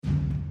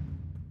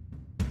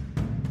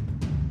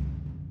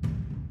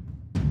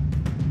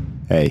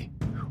Hey,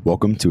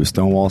 welcome to a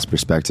Stonewall's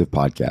Perspective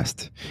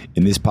podcast.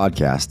 In this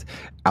podcast,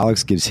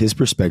 Alex gives his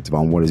perspective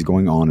on what is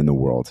going on in the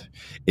world.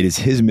 It is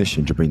his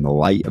mission to bring the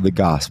light of the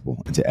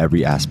gospel into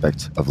every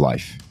aspect of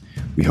life.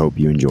 We hope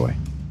you enjoy.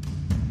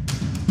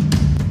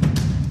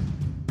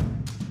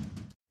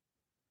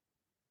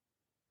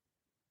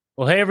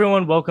 Well, hey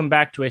everyone, welcome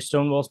back to a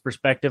Stonewall's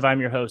Perspective. I'm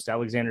your host,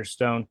 Alexander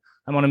Stone.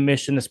 I'm on a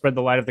mission to spread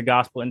the light of the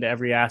gospel into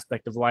every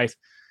aspect of life,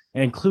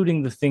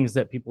 including the things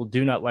that people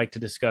do not like to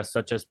discuss,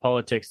 such as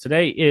politics.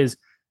 Today is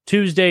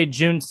Tuesday,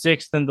 June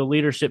 6th, and the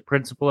leadership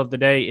principle of the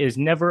day is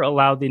never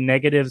allow the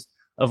negatives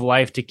of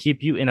life to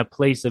keep you in a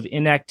place of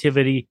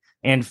inactivity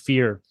and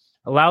fear.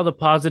 Allow the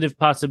positive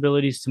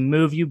possibilities to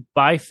move you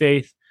by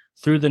faith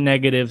through the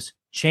negatives,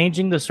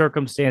 changing the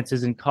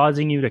circumstances and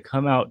causing you to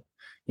come out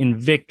in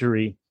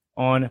victory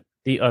on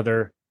the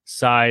other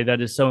side. That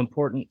is so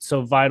important,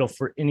 so vital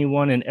for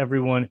anyone and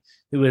everyone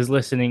who is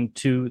listening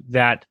to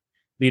that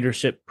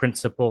leadership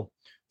principle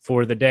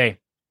for the day.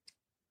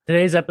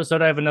 Today's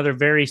episode, I have another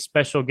very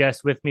special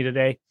guest with me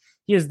today.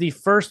 He is the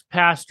first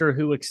pastor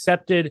who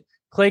accepted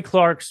Clay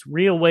Clark's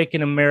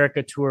Reawaken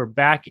America tour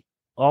back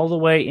all the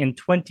way in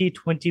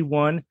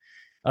 2021.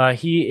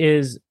 He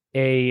is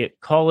a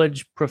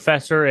college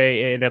professor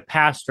and a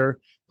pastor.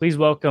 Please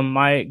welcome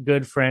my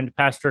good friend,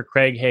 Pastor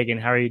Craig Hagin.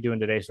 How are you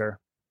doing today, sir?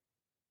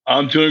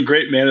 I'm doing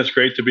great, man. It's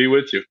great to be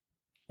with you.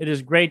 It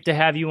is great to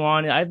have you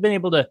on. I've been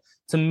able to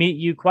meet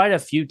you quite a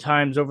few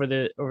times over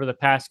the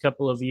past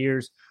couple of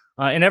years.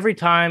 And every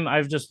time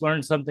I've just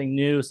learned something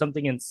new,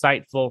 something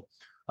insightful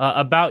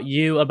about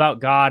you, about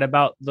God,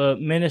 about the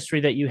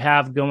ministry that you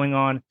have going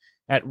on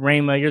at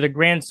Rhema. You're the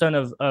grandson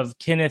of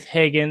Kenneth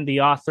Hagin,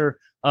 the author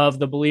of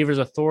The Believer's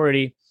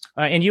Authority.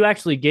 And you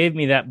actually gave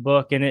me that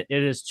book, and it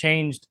has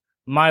changed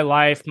my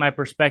life, my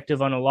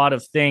perspective on a lot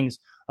of things.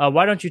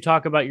 Why don't you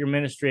talk about your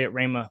ministry at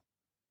Rhema?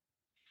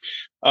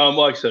 Well,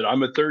 like I said,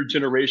 I'm a third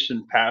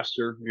generation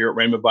pastor here at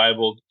Rhema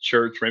Bible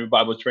Church, Rhema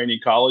Bible Training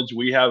College.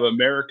 We have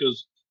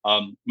America's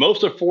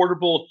most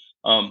affordable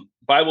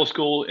Bible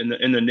school in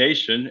the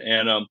nation,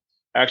 and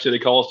actually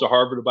they call us the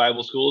Harvard of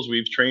Bible Schools.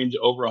 We've trained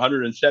over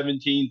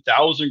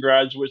 117,000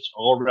 graduates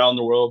all around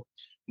the world.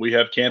 We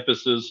have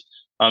campuses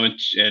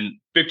in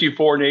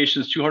 54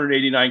 nations,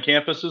 289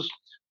 campuses,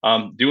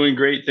 doing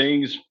great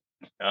things.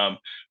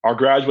 Our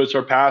graduates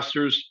are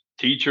pastors,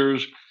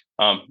 teachers,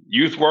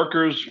 youth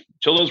workers,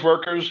 children's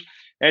workers,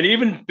 and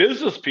even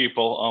business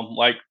people,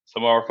 like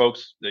some of our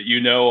folks that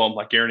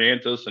like Aaron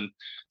Antis and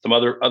some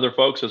other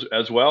folks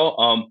as well.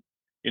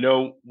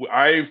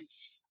 I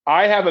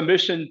have a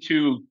mission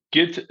to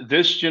get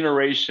this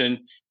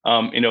generation,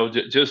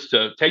 just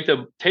to take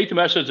the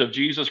message of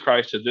Jesus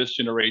Christ to this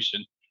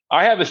generation.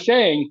 I have a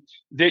saying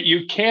that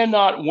you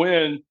cannot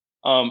win,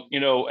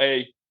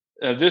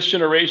 this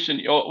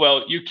generation.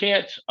 Well, you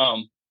can't.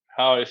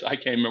 I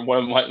can't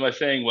remember what my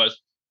saying was.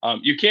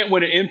 You can't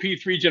win an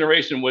MP3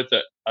 generation with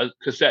a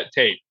cassette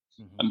tape.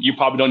 Mm-hmm. You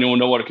probably don't even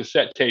know what a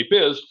cassette tape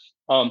is.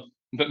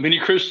 But many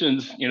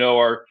Christians,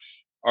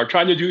 are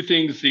trying to do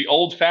things the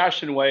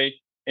old-fashioned way.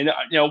 And,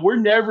 we're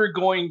never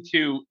going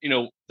to,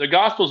 the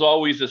gospel is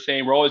always the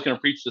same. We're always going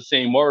to preach the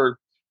same word.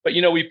 But,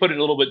 we put it in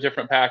a little bit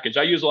different package.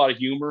 I use a lot of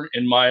humor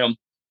in my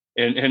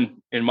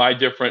in my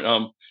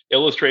different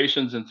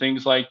illustrations and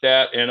things like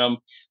that. And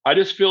I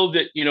just feel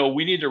that,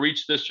 we need to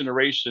reach this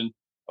generation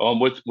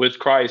with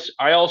Christ.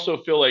 I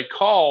also feel a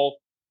call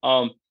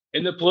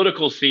in the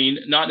political scene,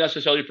 not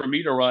necessarily for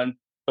me to run,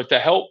 but to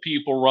help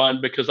people run,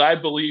 because I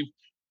believe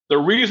the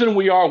reason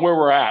we are where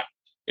we're at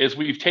is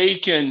we've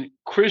taken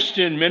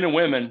Christian men and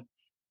women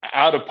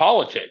out of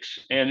politics.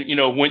 And,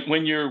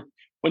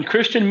 when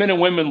Christian men and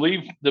women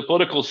leave the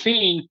political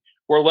scene,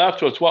 we're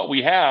left with what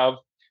we have.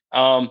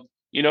 And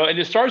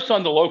it starts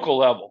on the local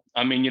level.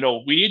 I mean,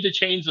 we need to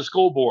change the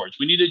school boards.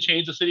 We need to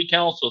change the city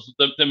councils,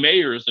 the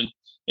mayors,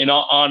 and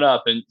on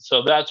up. And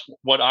so that's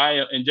what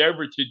I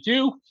endeavor to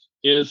do,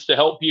 is to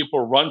help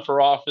people run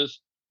for office,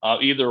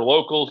 either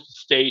local,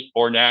 state,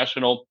 or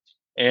national.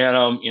 And,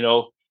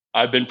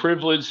 I've been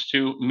privileged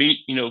to meet,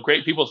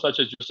 great people such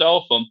as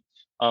yourself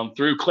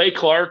through Clay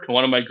Clark,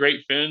 one of my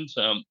great friends.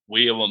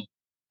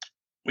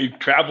 We've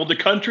traveled the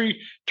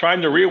country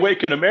trying to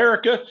reawaken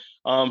America.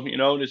 And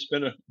it's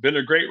been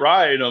a great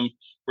ride.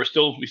 We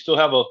still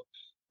have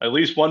at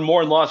least one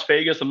more in Las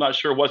Vegas. I'm not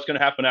sure what's going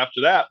to happen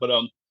after that, but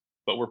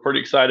we're pretty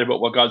excited about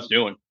what God's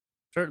doing.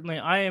 Certainly,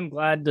 I am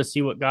glad to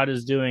see what God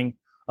is doing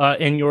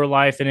in your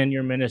life and in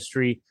your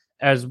ministry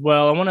as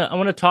well. I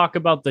want to talk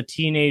about the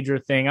teenager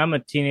thing. I'm a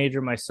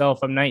teenager myself.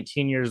 I'm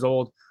 19 years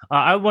old.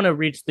 I want to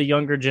reach the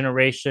younger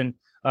generation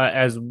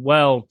as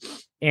well.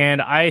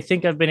 And I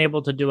think I've been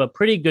able to do a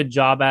pretty good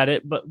job at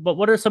it. But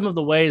what are some of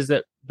the ways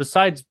that,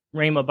 besides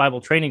Rhema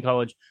Bible Training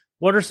College,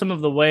 what are some of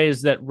the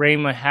ways that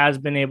Rhema has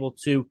been able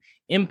to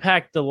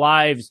impact the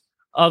lives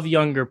of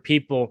younger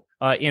people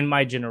in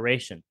my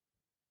generation?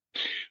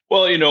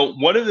 Well,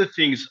 one of the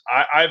things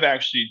I've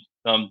actually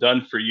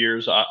done for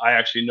years, I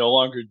actually no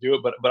longer do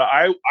it, but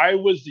I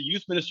was the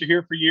youth minister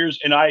here for years,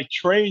 and I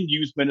trained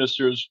youth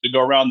ministers to go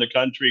around the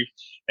country,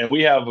 and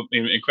we have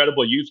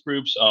incredible youth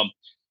groups.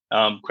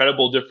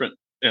 credible different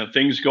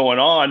things going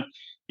on,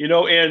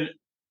 and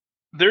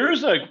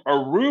there's a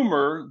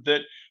rumor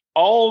that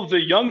all the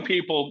young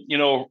people,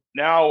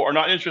 now are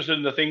not interested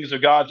in the things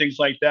of God, things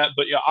like that.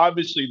 But yeah,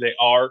 obviously they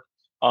are.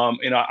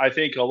 And I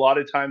think a lot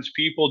of times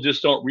people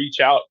just don't reach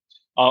out.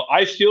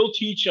 I still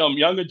teach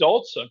young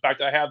adults. In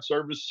fact, I have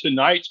service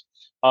tonight.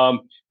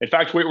 In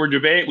fact, we're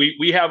debating.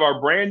 We have our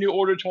brand new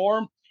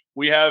auditorium.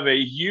 We have a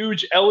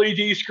huge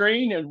LED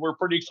screen, and we're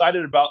pretty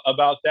excited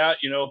about that.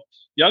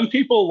 Young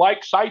people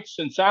like sights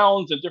and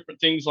sounds and different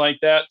things like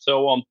that.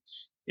 So,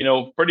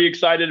 pretty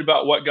excited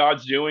about what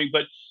God's doing.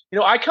 But,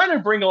 I kind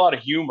of bring a lot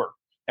of humor,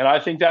 and I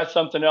think that's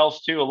something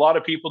else too. A lot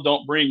of people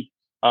don't bring,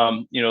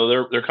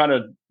 they're kind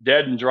of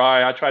dead and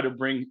dry. I try to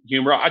bring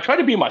humor. I try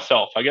to be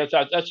myself. I guess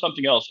that's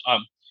something else.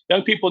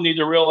 Young people need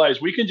to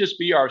realize we can just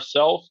be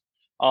ourselves.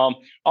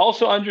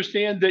 Also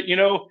understand that,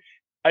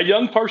 a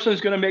young person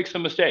is going to make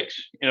some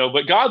mistakes,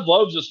 but God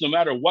loves us no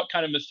matter what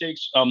kind of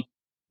mistakes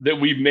that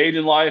we've made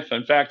in life.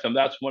 In fact,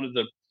 that's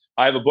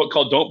I have a book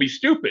called Don't Be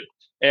Stupid.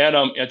 And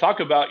talk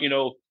about,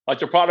 like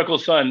the prodigal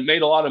son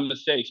made a lot of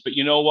mistakes, but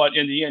you know what?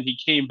 In the end, he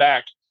came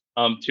back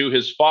to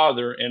his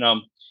father. And,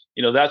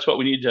 that's what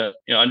we need to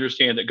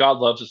understand, that God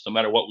loves us no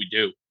matter what we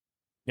do.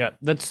 Yeah,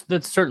 that's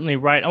certainly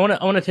right. I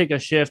want to take a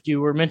shift.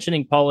 You were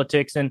mentioning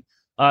politics and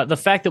the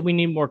fact that we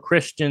need more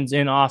Christians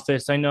in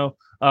office. I know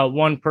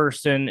one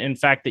person, in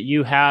fact, that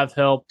you have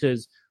helped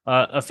is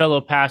a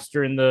fellow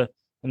pastor in the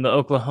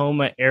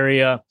Oklahoma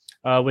area,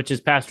 which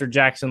is Pastor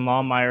Jackson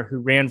Lawmeyer, who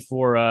ran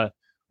for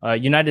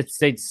United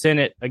States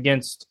Senate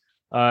against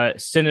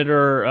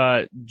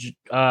Senator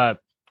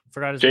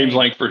forgot his James name.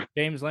 Lankford.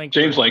 James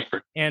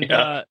Lankford. And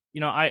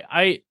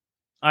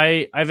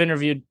I've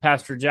interviewed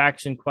Pastor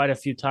Jackson quite a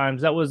few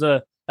times. That was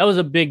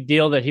a big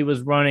deal that he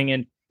was running,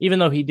 and even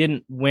though he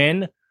didn't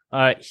win,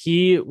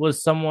 he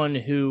was someone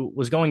who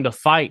was going to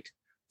fight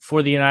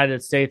for the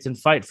United States and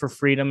fight for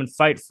freedom and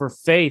fight for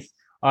faith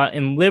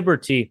and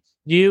liberty.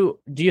 Do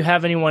you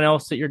have anyone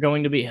else that you're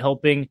going to be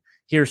helping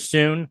here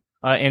soon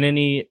in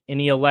any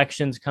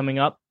elections coming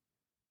up?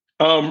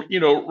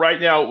 Right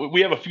now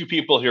we have a few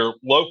people here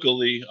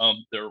locally.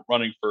 They're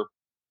running for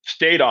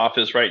state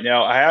office right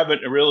now. I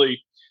haven't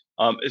really.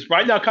 It's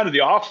right now kind of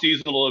the off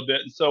season a little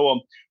bit, and so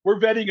we're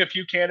vetting a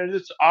few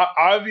candidates.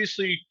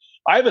 Obviously,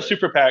 I have a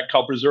super PAC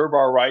called Preserve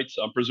Our Rights.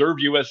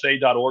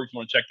 PreserveUSA.org. If you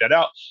want to check that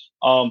out.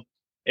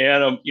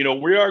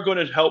 We are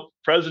going to help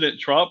President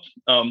Trump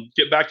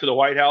get back to the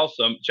White House.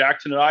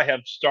 Jackson and I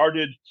have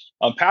started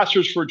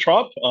Pastors for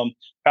Trump,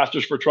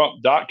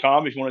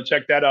 pastorsfortrump.com, if you want to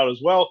check that out as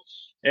well.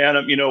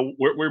 And,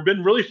 we've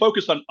been really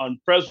focused on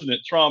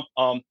President Trump.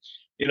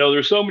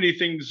 There's so many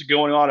things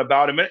going on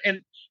about him.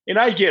 And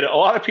I get it. A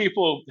lot of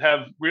people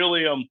have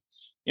really,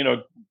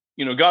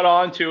 got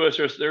on to us.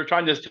 They're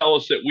trying to tell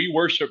us that we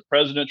worship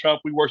President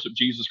Trump. We worship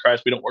Jesus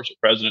Christ. We don't worship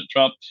President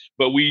Trump.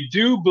 But we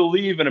do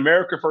believe in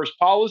America First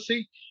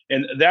policy.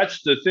 And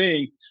that's the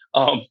thing.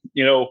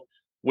 We're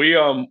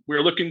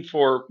looking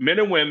for men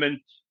and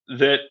women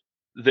that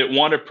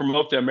want to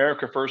promote the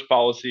America First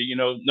policy.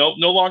 No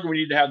longer we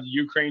need to have the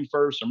Ukraine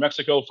first or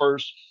Mexico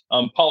first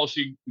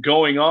policy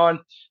going on.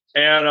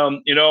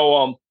 And,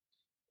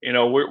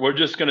 we're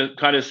just going to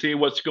kind of see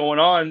what's going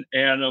on.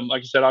 And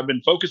like I said, I've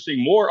been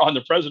focusing more on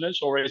the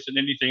presidential race than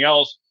anything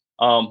else,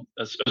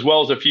 as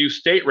well as a few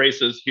state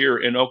races here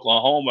in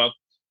Oklahoma.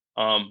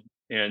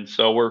 And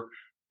so we're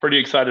pretty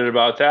excited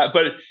about that.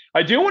 But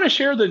I do want to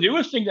share the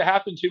newest thing that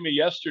happened to me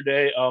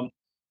yesterday.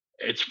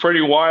 It's pretty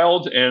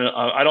wild, and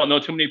I don't know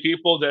too many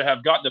people that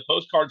have gotten the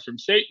postcards from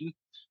Satan.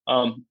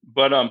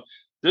 But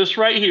this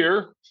right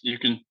here, you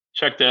can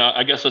check that out.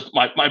 I guess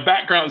my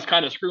background is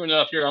kind of screwing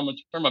up here. I'm going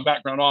to turn my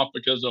background off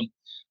because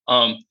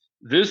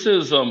this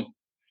is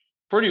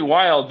pretty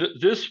wild.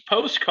 This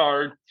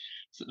postcard,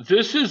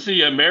 this is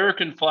the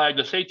American flag,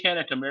 the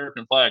satanic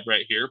American flag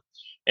right here.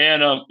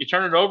 And you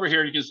turn it over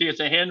here, you can see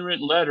it's a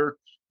handwritten letter,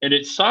 and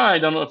it's signed.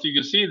 I don't know if you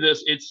can see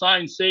this. It's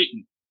signed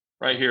Satan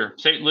right here.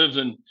 Satan lives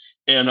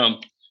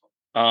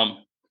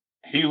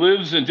he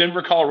lives in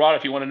Denver, Colorado,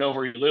 if you want to know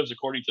where he lives,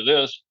 according to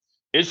this.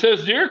 It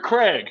says, "Dear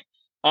Craig,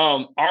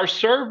 our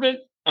servant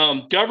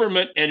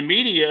government and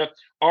media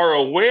are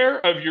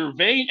aware of your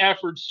vain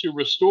efforts to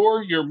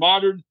restore your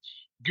modern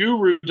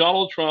guru,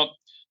 Donald Trump,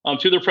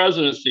 to the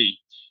presidency.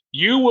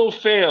 You will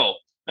fail.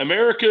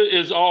 America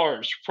is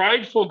ours.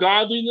 Prideful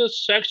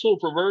godliness, sexual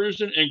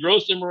perversion, and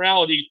gross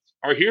immorality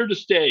are here to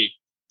stay.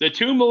 The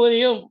 2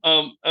 millennia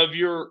of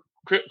your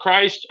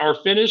Christ are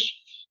finished.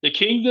 The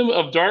kingdom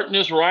of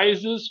darkness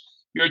rises.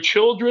 Your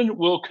children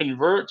will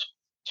convert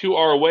to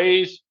our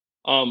ways.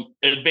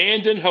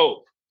 Abandon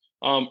hope.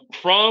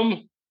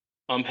 From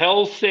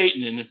hell's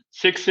Satan in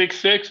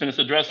 666, and it's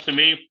addressed to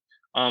me.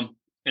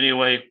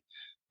 Anyway,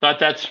 thought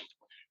that's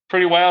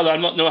pretty wild. I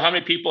don't know how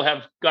many people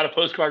have got a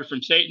postcard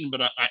from Satan,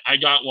 but I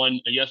got one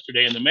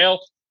yesterday in the mail.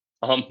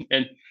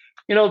 And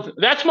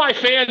that's my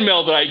fan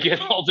mail that I get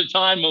all the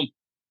time.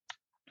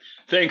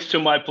 Thanks to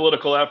my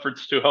political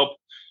efforts to help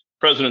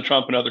President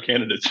Trump and other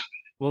candidates.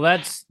 Well,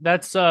 that's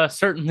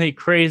certainly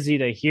crazy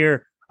to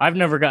hear. I've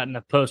never gotten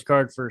a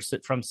postcard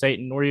from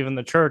Satan or even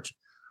the Church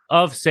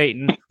of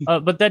Satan.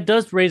 But that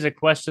does raise a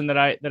question that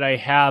I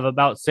have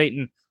about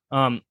Satan.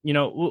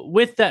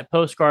 With that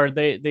postcard,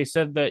 they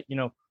said that,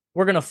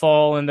 we're going to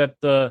fall and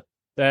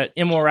that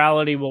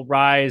immorality will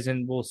rise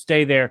and will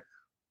stay there.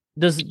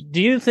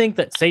 Do you think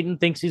that Satan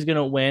thinks he's going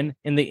to win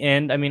in the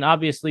end? I mean,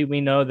 obviously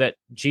we know that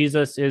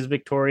Jesus is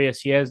victorious.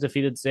 He has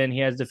defeated sin. He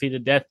has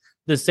defeated death.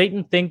 Does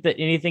Satan think that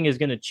anything is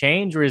going to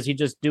change, or is he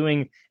just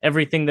doing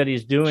everything that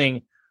he's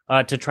doing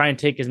to try and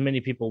take as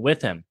many people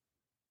with him?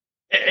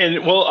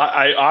 And well,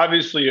 I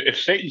obviously, if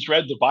Satan's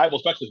read the Bible,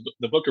 especially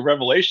the book of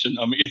Revelation,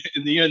 I mean,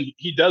 in the end,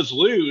 he does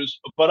lose.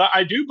 But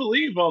I do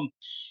believe,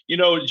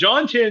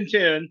 John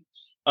 10:10.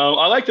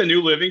 I like the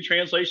New Living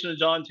Translation of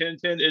John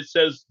 10:10. It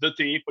says the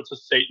thief, which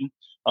is Satan,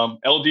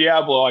 El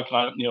Diablo,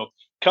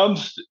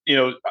 comes.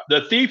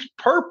 The thief's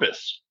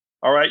purpose,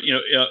 all right,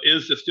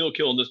 is to steal,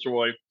 kill, and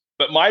destroy.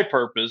 But my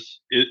purpose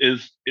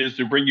is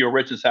to bring you a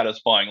rich and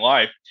satisfying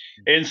life.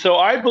 And so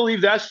I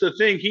believe that's the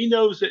thing. He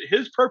knows that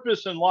his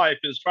purpose in life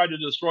is try to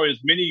destroy as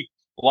many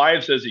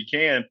lives as he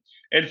can.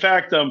 In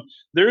fact,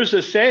 there's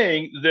a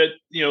saying that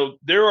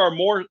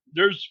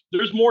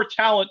there's more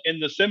talent in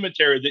the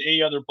cemetery than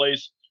any other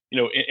place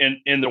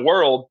in the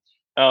world,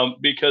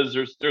 because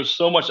there's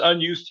so much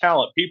unused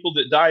talent. People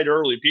that died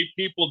early,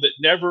 people that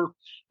never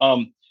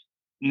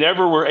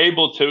were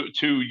able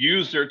to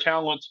use their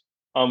talents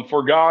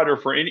for God or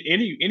for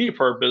any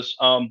purpose.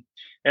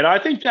 And I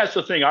think that's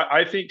the thing.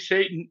 I think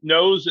Satan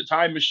knows that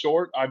time is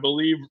short. I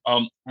believe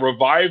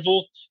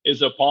revival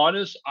is upon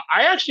us.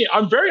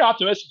 I'm very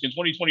optimistic in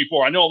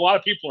 2024. I know a lot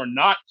of people are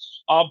not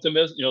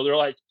optimistic. They're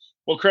like,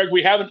 well, Craig,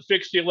 we haven't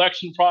fixed the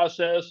election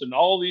process and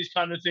all these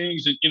kind of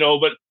things,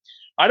 but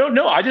I don't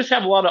know. I just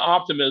have a lot of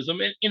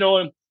optimism,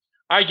 and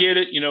I get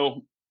it.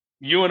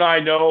 You and I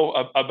know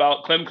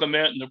about Clem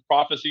Clement and the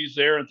prophecies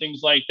there and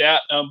things like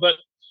that. But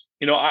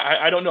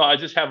I don't know. I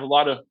just have a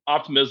lot of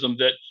optimism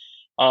that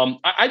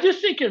I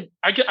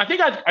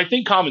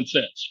think common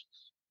sense.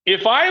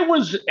 If I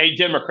was a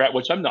Democrat,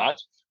 which I'm not,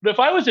 but if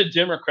I was a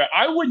Democrat,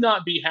 I would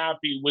not be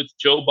happy with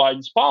Joe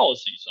Biden's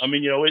policies. I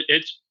mean,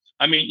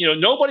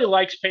 nobody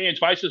likes paying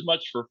twice as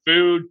much for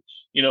food,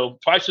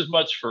 twice as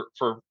much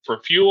for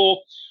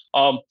fuel.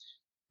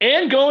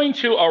 And going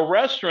to a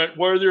restaurant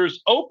where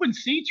there's open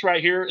seats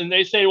right here, and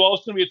they say, well,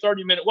 it's going to be a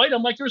 30-minute wait.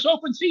 I'm like, there's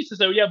open seats. They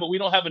say, yeah, but we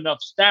don't have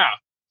enough staff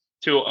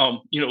to,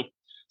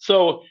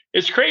 so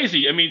it's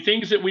crazy. I mean,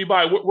 things that we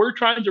buy, we're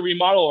trying to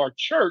remodel our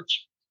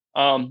church.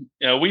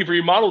 We've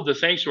remodeled the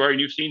sanctuary,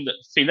 and you've seen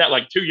that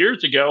like 2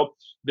 years ago.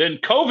 Then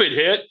COVID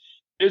hit.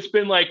 It's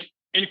been like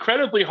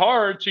incredibly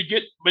hard to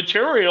get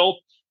material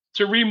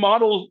to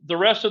remodel the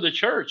rest of the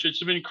church.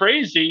 It's been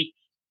crazy.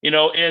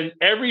 And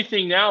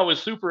everything now is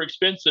super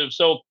expensive.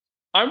 So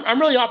I'm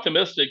really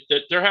optimistic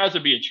that there has to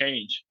be a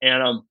change.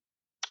 And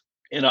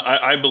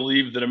I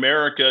believe that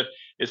America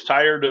is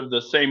tired of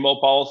the same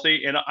old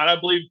policy. And I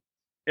believe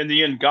in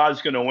the end,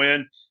 God's going to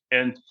win.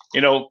 And,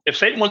 if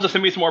Satan wants to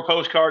send me some more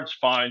postcards,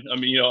 fine. I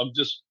mean, I'm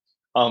just,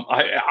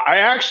 I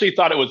actually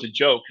thought it was a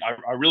joke.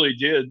 I really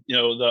did.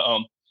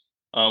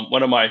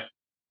 One of my,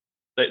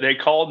 they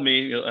called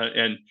me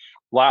and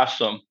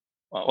last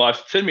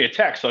sent me a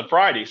text on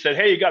Friday, said,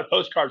 hey, you got a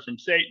postcard from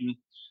Satan.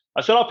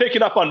 I said, I'll pick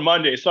it up on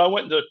Monday. So I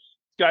went to this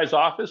guy's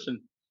office and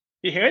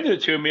he handed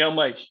it to me. I'm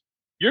like,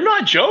 you're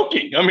not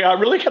joking. I mean, I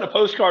really got a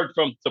postcard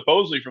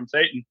supposedly from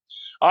Satan.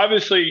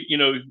 Obviously,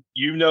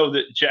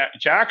 that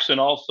Jackson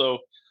also,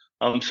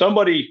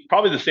 somebody,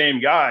 probably the same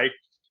guy,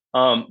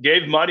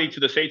 gave money to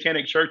the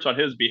Satanic Church on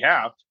his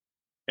behalf.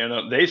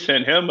 And they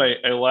sent him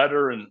a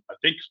letter and I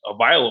think a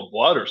vial of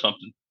blood or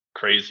something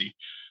crazy.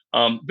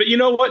 But you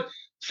know what?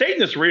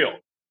 Satan is real.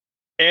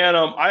 And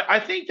I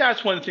think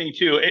that's one thing,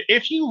 too.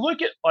 If you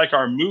look at like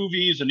our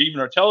movies and even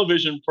our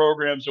television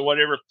programs or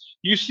whatever,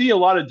 you see a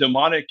lot of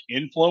demonic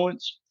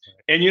influence.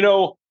 And,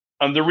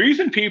 the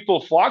reason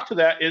people flock to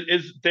that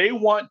is they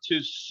want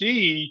to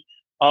see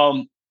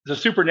the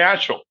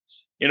supernatural,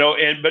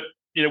 but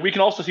we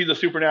can also see the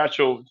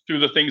supernatural through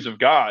the things of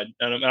God.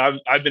 And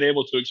I've been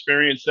able to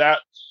experience that.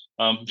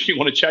 If you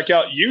want to check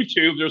out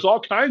YouTube, there's all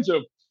kinds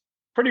of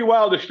pretty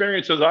wild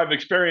experiences I've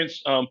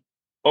experienced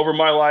over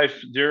my life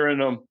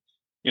during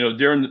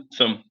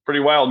some pretty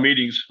wild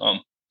meetings.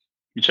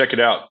 You check it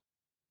out.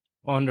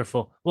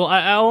 Wonderful. Well,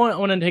 I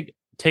want to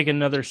take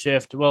another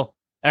shift. Well,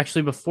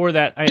 actually, before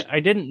that, I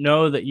didn't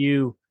know that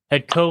you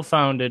had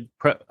co-founded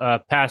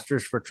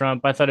Pastors for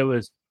Trump. I thought it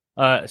was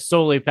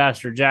solely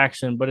Pastor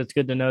Jackson, but it's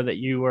good to know that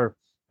you were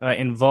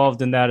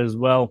involved in that as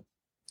well.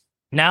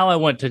 Now I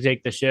want to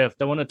take the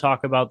shift. I want to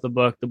talk about the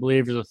book, The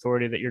Believer's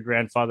Authority, that your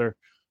grandfather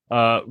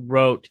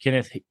wrote,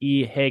 Kenneth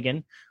E.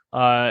 Hagin.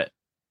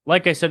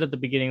 Like I said at the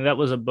beginning, that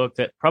was a book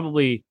that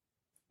probably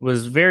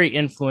was very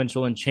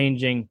influential in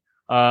changing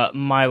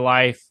my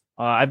life.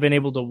 I've been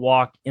able to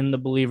walk in the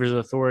believer's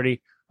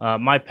authority.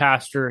 My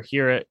pastor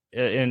here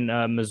in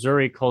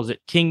Missouri calls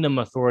it kingdom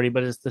authority,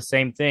 but it's the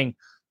same thing.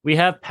 We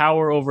have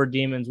power over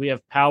demons. We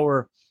have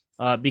power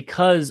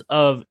because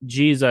of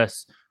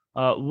Jesus.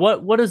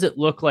 What does it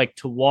look like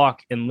to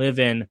walk and live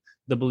in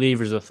the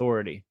believer's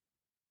authority?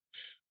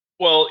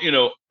 Well,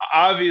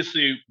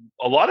 obviously,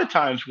 a lot of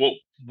times what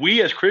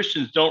we as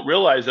Christians don't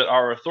realize that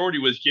our authority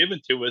was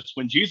given to us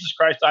when Jesus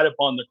Christ died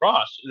upon the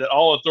cross, that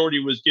all authority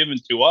was given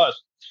to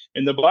us.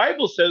 And the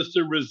Bible says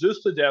to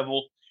resist the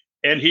devil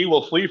and he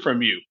will flee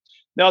from you.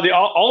 Now, the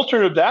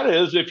alternative of that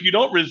is if you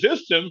don't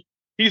resist him,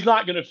 he's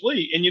not going to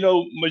flee. And,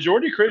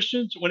 majority of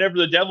Christians, whenever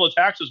the devil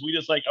attacks us, we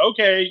just like,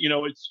 okay,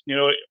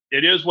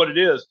 it is what it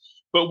is.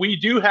 But we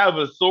do have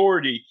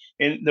authority.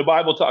 And the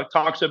Bible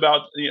talks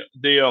about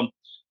the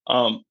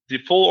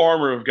full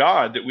armor of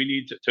God that we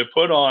need to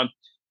put on.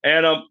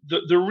 And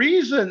the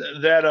reason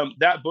that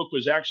that book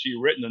was actually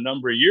written a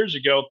number of years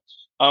ago,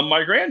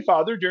 my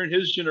grandfather, during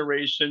his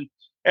generation,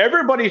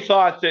 everybody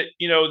thought that,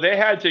 they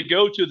had to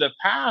go to the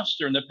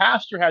pastor and the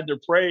pastor had to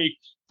pray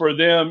for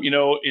them,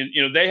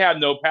 and they had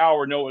no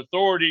power, no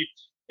authority.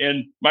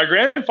 And my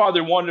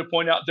grandfather wanted to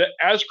point out that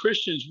as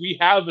Christians, we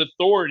have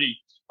authority,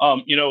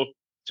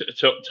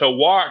 to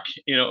walk,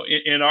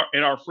 in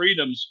our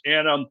freedoms.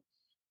 And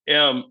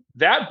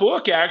that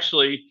book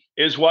actually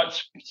is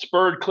what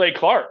spurred Clay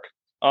Clark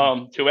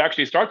to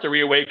actually start the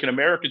Reawaken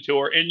America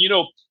tour. And,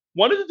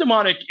 one of the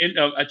demonic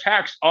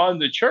attacks on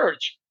the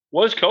church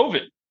was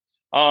COVID.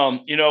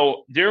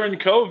 During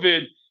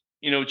COVID,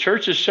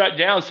 churches shut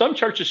down. Some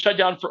churches shut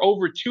down for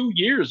over 2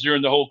 years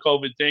during the whole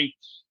COVID thing.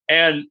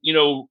 And,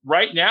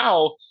 right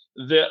now,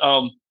 the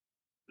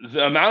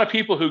amount of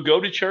people who go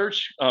to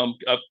church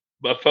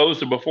opposed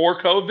to before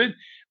COVID,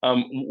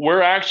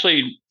 we're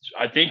actually,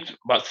 I think,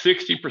 about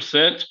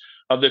 60%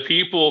 of the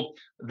people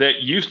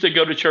that used to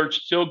go to church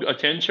still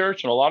attend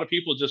church. And a lot of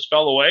people just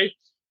fell away,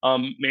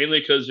 mainly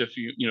because if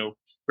you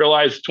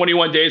realize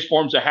 21 days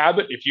forms a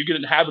habit. If you get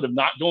in the habit of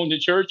not going to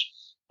church,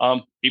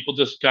 people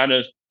just kind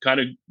of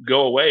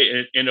go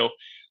away. And,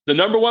 the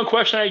number one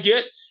question I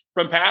get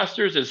from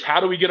pastors is, how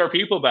do we get our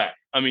people back?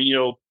 I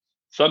mean,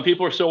 some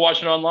people are still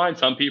watching online.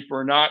 Some people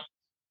are not.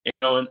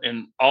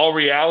 In all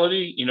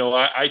reality,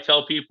 I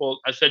tell people,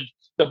 I said,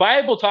 the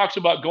Bible talks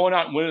about going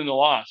out and winning the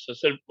lost. I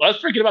said, let's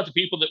forget about the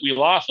people that we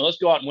lost and let's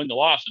go out and win the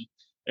lost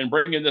and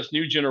bring in this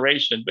new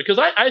generation. Because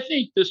I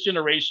think this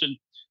generation,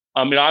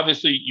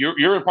 obviously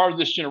you're a part of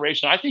this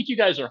generation. I think you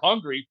guys are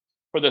hungry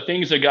for the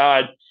things of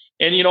God.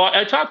 And,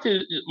 I talked to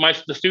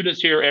the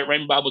students here at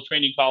Rainbow Bible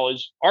Training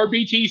College,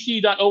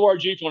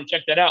 rbtc.org, if you want to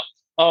check that out,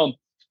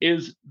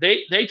 is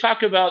they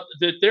talk about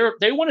that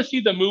they want to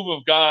see the move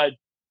of God,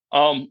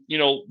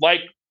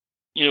 like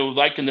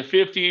in the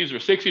 50s or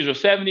 60s or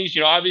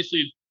 70s.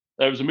 Obviously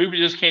there was a movie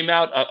that just came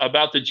out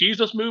about the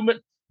Jesus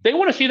movement. They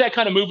want to see that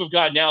kind of move of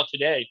God now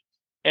today.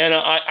 And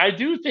I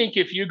do think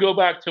if you go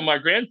back to my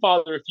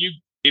grandfather,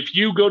 if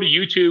you go to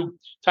YouTube,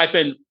 type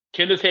in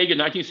Kenneth Hagin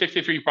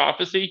 1963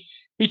 prophecy,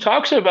 he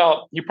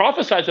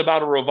prophesies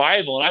about a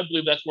revival. And I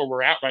believe that's where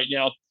we're at right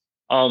now,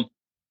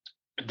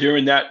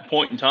 during that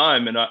point in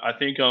time. And I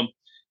think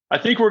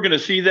we're going to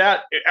see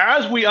that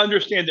as we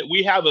understand that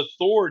we have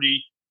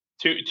authority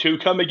to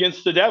come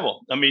against the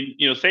devil. I mean,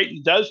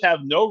 Satan does have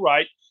no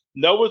right,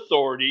 no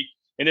authority,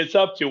 and it's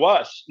up to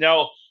us.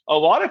 Now, a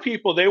lot of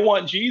people, they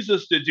want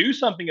Jesus to do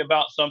something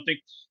about something.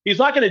 He's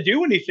not going to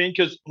do anything,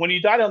 because when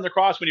he died on the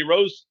cross, when he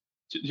rose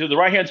to the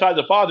right-hand side of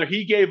the Father,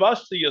 he gave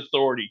us the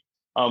authority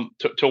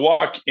to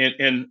walk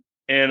in.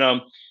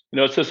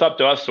 It's just up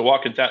to us to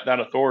walk in that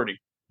authority.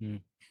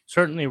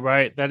 Certainly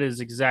right. That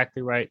is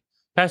exactly right.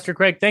 Pastor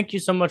Craig, thank you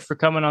so much for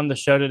coming on the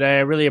show today.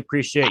 I really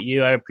appreciate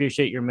you. I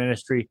appreciate your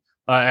ministry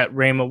at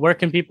Rhema. Where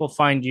can people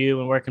find you,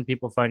 and where can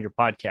people find your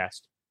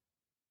podcast?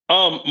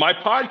 My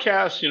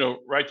podcast,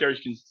 right there,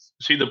 you can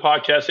see the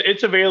podcast.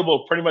 It's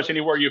available pretty much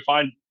anywhere you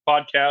find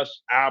podcasts,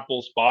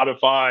 Apple,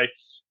 Spotify,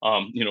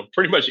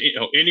 pretty much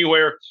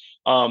anywhere.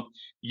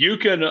 You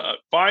can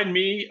find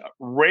me.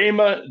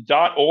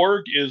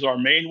 Rhema.org is our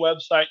main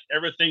website.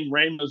 Everything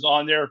Rhema is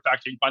on there. In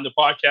fact, you can find the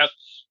podcast,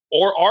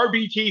 or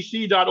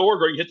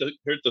rbtc.org, or you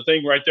hit the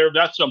thing right there.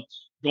 That's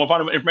you want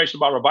to find information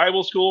about our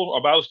Bible school.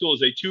 Our Bible school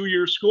is a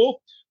 2-year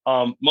school,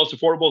 most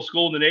affordable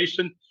school in the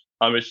nation.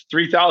 It's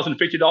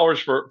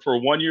 $3,050 for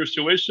 1 year's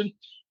tuition.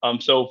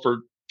 So for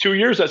 2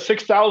 years, that's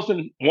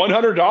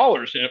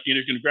 $6,100.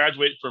 You can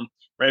graduate from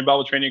Rainbow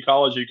Bible Training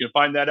College. You can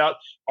find that out,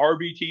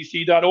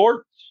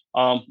 rbtc.org.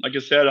 Like I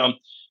said,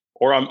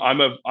 or I'm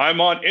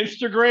on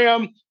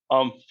Instagram,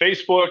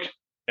 Facebook,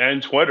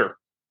 and Twitter.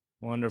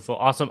 Wonderful.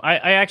 Awesome.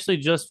 I actually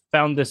just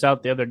found this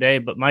out the other day,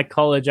 but my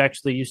college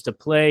actually used to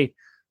play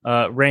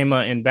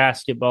Rhema in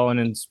basketball and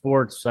in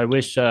sports. I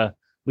wish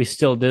we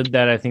still did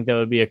that. I think that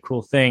would be a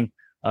cool thing.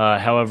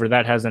 However,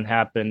 that hasn't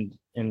happened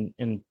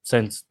in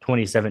since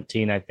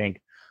 2017, I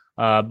think.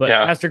 But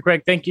yeah. Pastor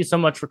Craig, thank you so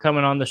much for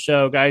coming on the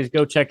show. Guys,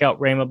 go check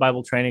out Rhema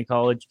Bible Training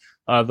College,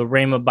 the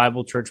Rhema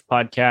Bible Church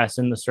podcast,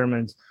 and the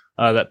sermons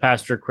that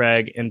Pastor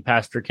Craig and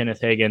Pastor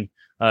Kenneth Hagin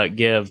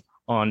give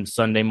on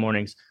Sunday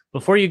mornings.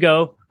 Before you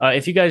go,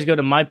 if you guys go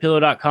to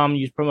mypillow.com,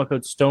 use promo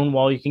code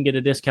Stonewall, you can get a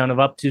discount of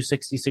up to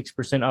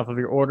 66% off of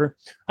your order.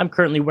 I'm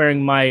currently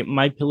wearing my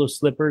MyPillow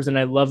slippers, and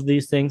I love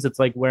these things. It's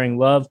like wearing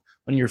love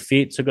on your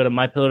feet. So go to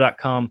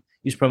mypillow.com,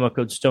 Use promo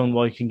code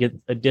Stonewall. You can get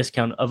a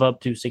discount of up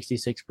to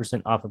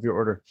 66% off of your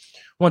order.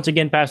 Once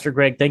again, Pastor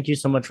Greg, thank you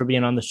so much for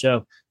being on the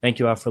show. Thank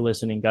you all for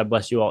listening. God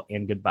bless you all,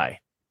 and goodbye.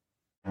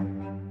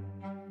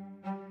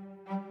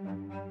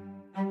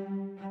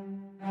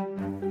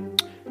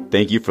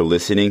 Thank you for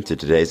listening to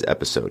today's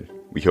episode.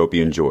 We hope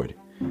you enjoyed.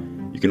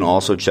 You can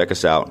also check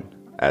us out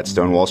at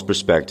Stonewall's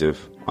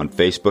Perspective on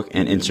Facebook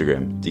and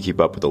Instagram to keep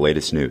up with the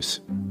latest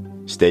news.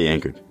 Stay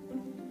anchored.